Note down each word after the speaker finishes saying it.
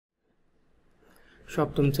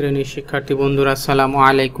সপ্তম শ্রেণীর শিক্ষার্থী বন্ধুরা আসসালামু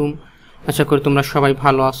আলাইকুম। আশা করি তোমরা সবাই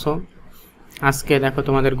ভালো আছো। আজকে দেখো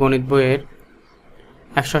তোমাদের গণিত বইয়ের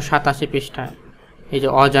 187 পৃষ্ঠায় এই যে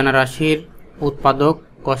অজানা রাশির উৎপাদক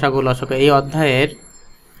গসাগু লসক এই অধ্যায়ের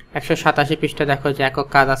 187 পৃষ্ঠায় দেখো যে একক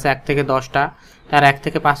কাজ আছে 1 থেকে 10টা, তার 1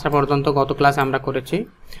 থেকে 5টা পর্যন্ত গত ক্লাস আমরা করেছি।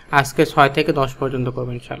 আজকে 6 থেকে 10 পর্যন্ত করব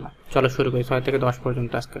ইনশাআল্লাহ। চলো শুরু করি। 6 থেকে 10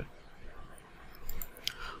 পর্যন্ত আজকে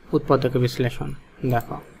উৎপাদক বিশ্লেষণ।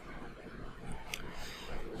 দেখো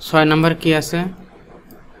 6 নম্বর কি আছে?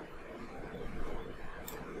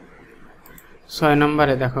 6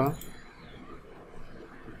 নম্বরে দেখো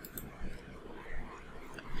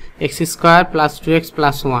x square plus 2x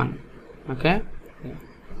plus 1। ওকে,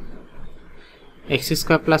 x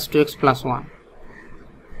square plus 2x plus 1।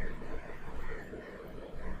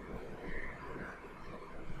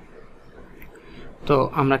 তো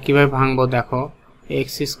আমরা কিভাবে ভাঙবো দেখো, x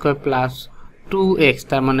স্কয়ার প্লাস 2x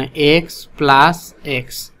তার মানে x plus x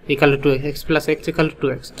equal to 2x, x plus x equal to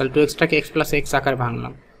 2x। তাহলে 2x টাকে x প্লাস x আকারে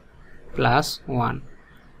ভাঙলাম প্লাস 1।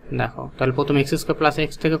 দেখো তাহলে প্রথম x স্কয়ার প্লাস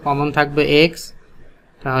x থেকে কমন থাকবে x,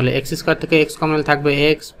 তাহলে x স্কয়ার থেকে x কমন থাকবে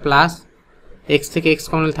x প্লাস x থেকে x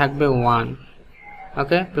কমন থাকবে 1।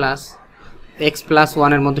 ওকে, প্লাস x প্লাস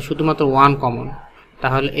 1 এর মধ্যে শুধুমাত্র 1 কমন,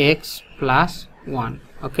 তাহলে x প্লাস 1।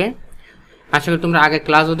 ওকে, আশা করি তোমরা আগে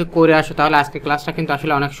ক্লাস যদি করে আসো তাহলে আজকে ক্লাসটা কিন্তু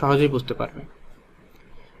আসলে অনেক সহজেই বুঝতে পারবে।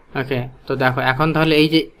 ওকে, তো দেখো এখন তাহলে এই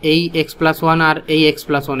যে এই x প্লাস 1 আর এই x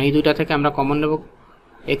প্লাস 1 এই দুইটা থেকে আমরা কমন নেব।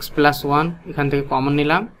 x প্লাস 1 এখান থেকে কমন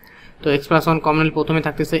নিলাম, তো x প্লাস 1 কমন নিলে প্রথমে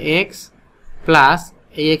থাকতেছে x প্লাস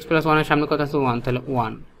এই x প্লাস 1 এর সামনে কত আছে 1, তাহলে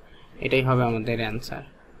 1। এটাই হবে আমাদের অ্যানসার।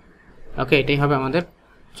 ওকে, এটাই হবে আমাদের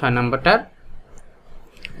 6 নম্বরটার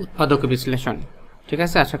উৎপাদক বিশ্লেষণ। ঠিক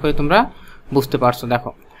আছে, আশা করি তোমরা বুঝতে পারছো।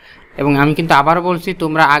 দেখো, এবং আমি কিন্তু আবারও বলছি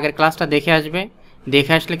তোমরা আগের ক্লাসটা দেখে আসবে,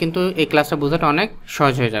 দেখে আসলে কিন্তু এই ক্লাসটা বোঝাটা অনেক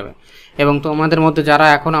সহজ হয়ে যাবে। এবং তোমাদের মধ্যে যারা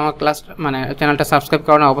এখন আমার ক্লাস মানে চ্যানেলটা সাবস্ক্রাইব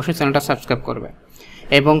করো না, অবশ্যই চ্যানেলটা সাবস্ক্রাইব করবে।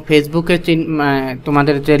 এবং ফেসবুকে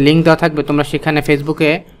তোমাদের যে লিঙ্ক দেওয়া থাকবে তোমরা সেখানে ফেসবুকে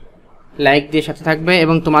লাইক দিয়ে সাথে থাকবে।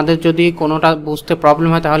 এবং তোমাদের যদি কোনোটা বুঝতে প্রবলেম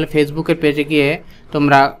হয় তাহলে ফেসবুকের পেজে গিয়ে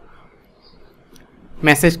তোমরা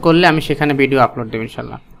মেসেজ করলে আমি সেখানে ভিডিও আপলোড দেব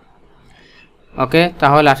ইনশাল্লাহ। ওকে,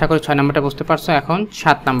 তাহলে আশা করি 6 নম্বরটা বুঝতে পারছো। এখন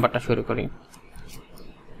 7 নম্বরটা শুরু করি।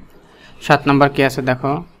 7 নম্বর কি আছে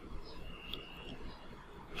দেখো,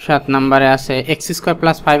 7 নম্বরে আছে x square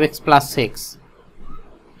plus 5x plus 6।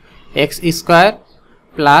 x square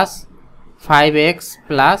plus 5x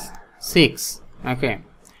plus 6। ওকে,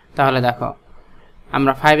 তাহলে দেখো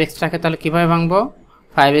আমরা 5x টাকে তাহলে কিভাবে ভাঙবো?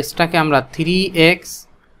 5x টাকে আমরা 3x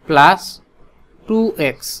প্লাস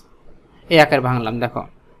 2x এই আকারে ভাঙলাম। দেখো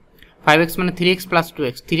 5x মানে 3x প্লাস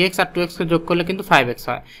 2x, 3x আর 2x কে যোগ করলে কিন্তু 5x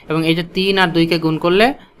হয়, এবং এই যে 3 আর 2 কে গুণ করলে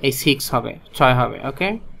এই 6 হবে, 6 হবে। ওকে,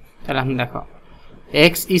 তাহলে আমি দেখো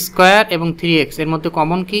x স্কয়ার এবং 3x এর মধ্যে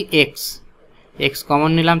কমন কি x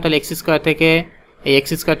কমন নিলাম, তাহলে x স্কয়ার থেকে এই x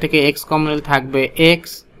স্কয়ার থেকে x কমন নিলে থাকবে x,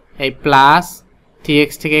 এই প্লাস 3x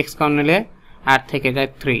থেকে x কমন নিলে আর থেকে যায়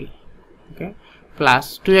 3। ওকে, প্লাস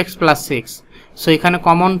 2x প্লাস 6, সো এখানে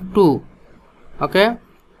কমন 2। ওকে,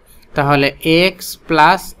 তাহলে x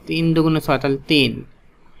প্লাস 3 দুগুণে 6 তাহলে 3।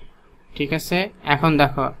 ঠিক আছে, এখন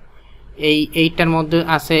দেখো এইটার মধ্যে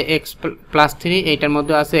আছে x প্লাস 3, এইটার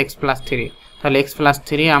মধ্যে আছে x প্লাস 3, তাহলে x প্লাস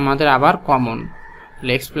 3 আমাদের আবার কমন।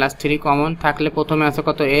 তাহলে x প্লাস 3 কমন থাকলে প্রথমে আছে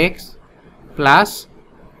কত x প্লাস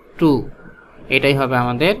 2, এটাই হবে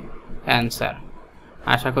আমাদের অ্যান্সার।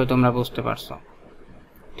 আশা করি তোমরা বুঝতে পারছো।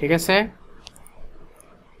 ঠিক আছে,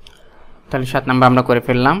 তাহলে 7 নাম্বার আমরা করে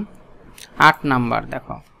ফেললাম। 8 নাম্বার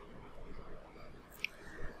দেখো,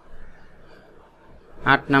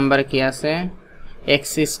 8 নম্বরে কি আছে? x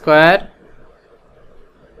square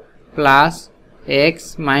plus x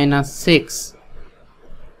minus 6।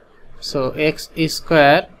 So x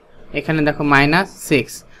square এখানে দেখো মাইনাস 6,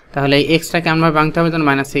 তাহলে এই x টাকে আমরা ভাঙতে হবে, তখন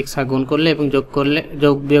মাইনাস 6 হয় গুণ করলে এবং যোগ করলে,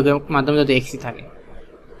 যোগ বিয়োগের মাধ্যমে যদি x থাকে।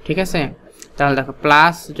 ঠিক আছে, তাহলে দেখো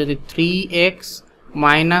প্লাস যদি 3x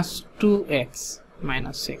মাইনাস 2x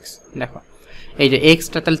মাইনাস 6। দেখো এই যে x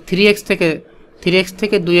টা তাহলে 3x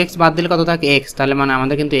থেকে 2x বাদ দিলে কত থাকে x, তাহলে মানে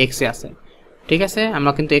আমাদের কিন্তু x এ আছে। ঠিক আছে,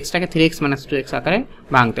 আমরা কিন্তু x টাকে 3x মাইনাস 2x আকারে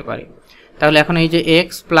ভাঙতে পারি। তাহলে এখন এই যে x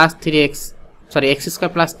plus 3x sorry x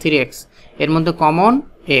square plus 3x এর মধ্যে কমন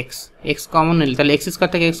x কমন নিলে, তাহলে x স্কয়ার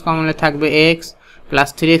থেকে x কমন নিলে থাকবে x প্লাস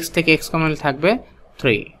 3x থেকে x কমন নিলে থাকবে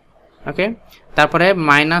 3। ওকে, তারপরে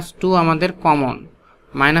মাইনাস 2 আমাদের কমন,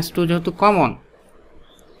 মাইনাস 2 যেহেতু কমন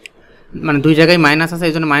মানে দুই জায়গায় মাইনাস আছে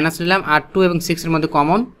এই জন্য মাইনাস নিলাম, আর 2 এবং 6 এর মধ্যে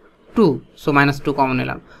কমন 2, সো মাইনাস 2 কমন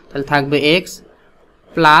নিলাম, তাহলে থাকবে x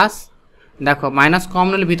প্লাস, দেখো মাইনাস কমন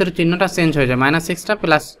নিলে ভিতরে চিহ্নটা চেঞ্জ হয়ে যায়, মাইনাস 6টা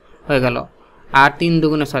প্লাস হয়ে গেল, আর 3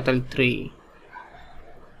 দুগুণে 6 তাহলে 3।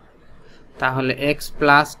 তাহলে x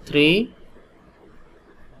প্লাস 3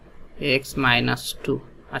 x মাইনাস 2।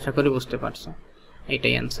 আশা করি বুঝতে পারছো,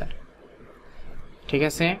 এটাই অ্যান্সার। ঠিক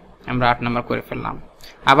আছে, আমরা 8 নাম্বার করে ফেললাম।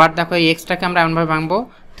 আবার দেখো এই এক্সটাকে আমরা এমনভাবে ভাঙবো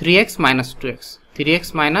 3x minus 2x, 3x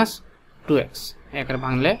minus 2x একের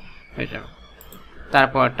ভাঙলে হয়ে যাবে।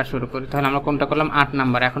 তারপরটা শুরু করি। তাহলে আমরা কোনটা করলাম? 8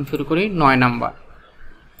 নাম্বার। এখন শুরু করি 9 নাম্বার।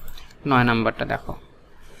 9 নাম্বারটা দেখো।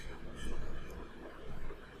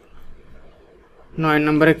 9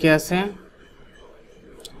 নম্বরে কি আছে?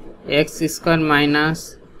 x square minus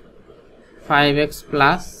 5x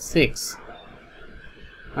plus 6।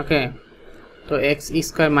 ওকে, তো x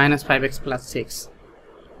square minus 5x plus 6,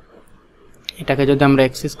 এটাকে যদি আমরা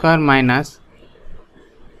x square minus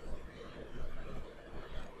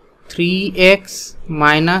 3x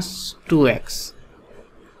minus 2x,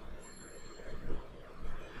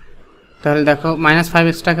 তাহলে দেখো minus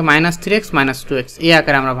 5xটাকে minus 3x minus 2x এই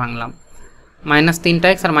আকারে আমরা ভাঙলাম। মাইনাস 3টা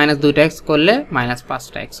x আর মাইনাস 2টা x করলে মাইনাস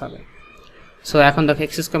 5টা x হবে। সো এখন দেখো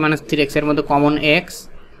x স্কয়ার মাইনাস 3x এর মধ্যে common x,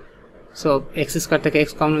 so x square থেকে x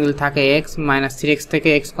কমন গেলে থাকে x, মাইনাস 3x থেকে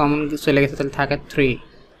x কমন চলে গেছে তাহলে থাকে 3,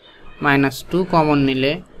 মাইনাস 2 কমন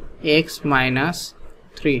নিলে x মাইনাস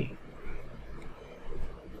 3।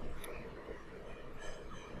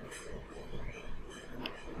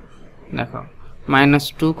 দেখো মাইনাস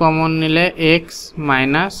 2 কমন নিলে x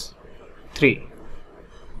মাইনাস 3।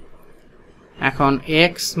 এখন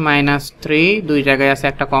x মাইনাস 3 দুই জায়গায় আছে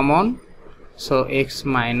একটা কমন, সো x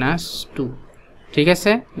মাইনাস 2। ঠিক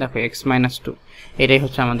আছে, দেখো x মাইনাস 2, এটাই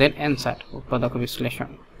হচ্ছে আমাদের অ্যান্সার, উৎপাদক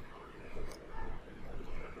বিশ্লেষণ।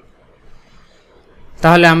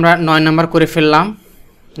 তাহলে আমরা 9 নাম্বার করে ফেললাম।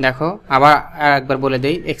 দেখো আবার একবার বলে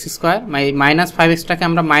দেই, x স্কয়ার মাইনাস 5xটাকে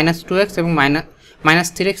আমরা মাইনাস 2x এবং মাইনাস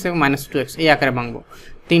 3x এবং মাইনাস 2x এই আকারে ভাঙবো।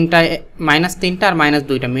 তিনটা মাইনাস 3টা আর মাইনাস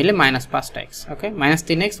 2টা মিলে মাইনাস 5টা x। Okay, minus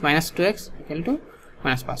 3x minus 2x equal to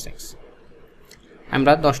minus 5x।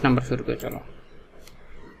 আমরা 10 নাম্বার শুরু করে চলো।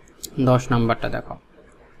 10 নাম্বারটা দেখো।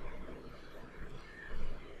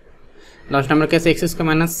 10 নাম্বার কেসে x square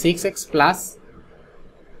minus 6x plus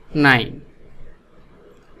 9,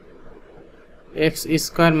 x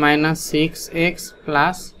square minus 6x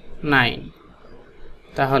plus 9,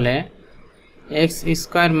 তাহলে x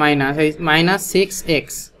square minus minus 6x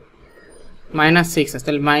minus 6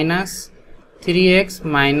 তাহলে মাইনাস 3x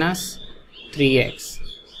মাইনাস 3x।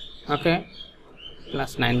 ওকে,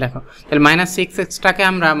 plus 9। দেখো তাহলে মাইনাস 6xটাকে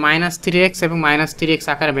আমরা মাইনাস 3x এবং মাইনাস 3x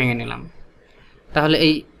আকারে ভেঙে নিলাম। তাহলে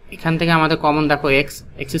এই এখান থেকে আমাদের কমন দেখো x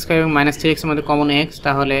স্কয়ার এবং মাইনাস 3x এর মধ্যে কমন x,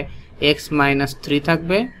 তাহলে x মাইনাস 3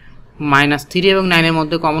 থাকবে। মাইনাস 3 এবং 9 এর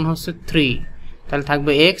মধ্যে কমন হচ্ছে 3, তাহলে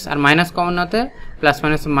থাকবে x, আর মাইনাস কমন হতে প্লাস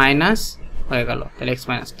মাইনাস মাইনাস হয়ে গেল, তাহলে x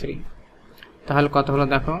মাইনাস 3। তাহলে কত হলো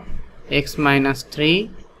দেখো, x মাইনাস 3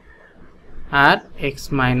 আর x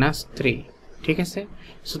মাইনাস 3। ঠিক আছে,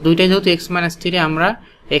 সো দুইটাই যেহেতু x মাইনাস 3, আমরা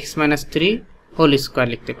x মাইনাস 3 হোল স্কয়ার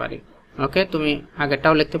লিখতে পারি। ওকে, তুমি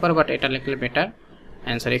আগেরটাও লিখতে পারো, বাট এটা লিখলে better.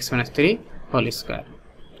 Answer x minus 3 whole square.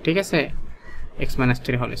 ঠিক আছে, x minus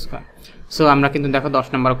 3 whole square. So আমরা কিন্তু দেখো 10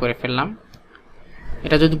 নাম্বার করে ফেললাম।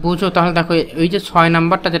 এটা যদি বুঝো তাহলে দেখো এই যে 6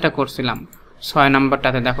 নাম্বারটা যেটা করছিলাম, 6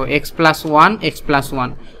 নাম্বারটাতে দেখো x প্লাস 1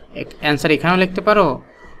 অ্যান্সার এখানেও লিখতে পারো,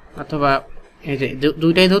 অথবা এই যে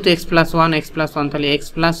দুইটাই যেহেতু x প্লাস 1 তাহলে x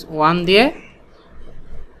প্লাস 1 দিয়ে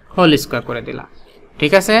হোল স্কয়ার করে দিলাম।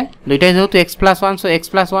 ঠিক আছে, দুইটাই যেহেতু x plus 1, so x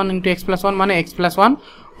plus 1 into x plus 1 মানে x প্লাস 1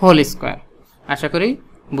 হোল স্কয়ার। আশা করি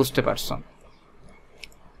বুঝতে পারছো।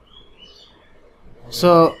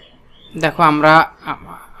 সো দেখো আমরা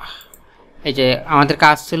এই যে আমাদের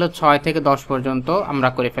কাজ ছিল 6 থেকে 10 পর্যন্ত আমরা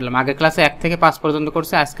করে ফেললাম। আগের ক্লাসে 1 থেকে 5 পর্যন্ত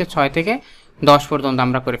করছে, আজকে 6 থেকে 10 পর্যন্ত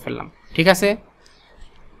আমরা করে ফেললাম। ঠিক আছে,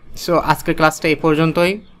 সো আজকের ক্লাসটা এই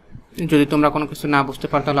পর্যন্তই। যদি তোমরা কোনো কিছু না বুঝতে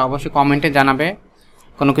পারো তাহলে অবশ্যই কমেন্টে জানাবে,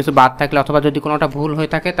 কোনো কিছু বাদ থাকলে অথবা যদি কোনোটা ভুল হয়ে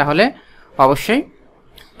থাকে তাহলে অবশ্যই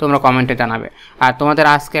তোমরা কমেন্টে জানাবে। আর তোমাদের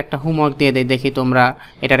আজকে একটা হোমওয়ার্ক দিয়ে দেই, দেখি তোমরা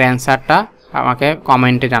এটার অ্যান্সারটা আমাকে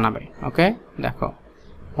কমেন্টে জানাবে। ওকে, দেখো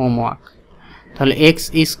হোমওয়ার্ক, তাহলে x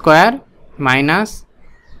square minus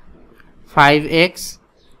 5x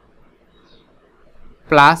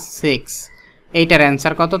plus 6 এইটার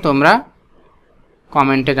অ্যান্সার কত তোমরা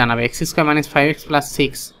কমেন্টে জানাবে। x square minus 5x plus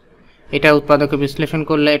 6 এটা উৎপাদকে বিশ্লেষণ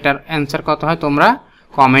করলে এটার অ্যান্সার কত হয় তোমরা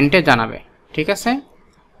কমেন্টে জানাবে। ঠিক আছে,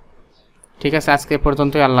 আজকে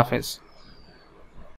পর্যন্তই। আল্লাহ হাফেজ।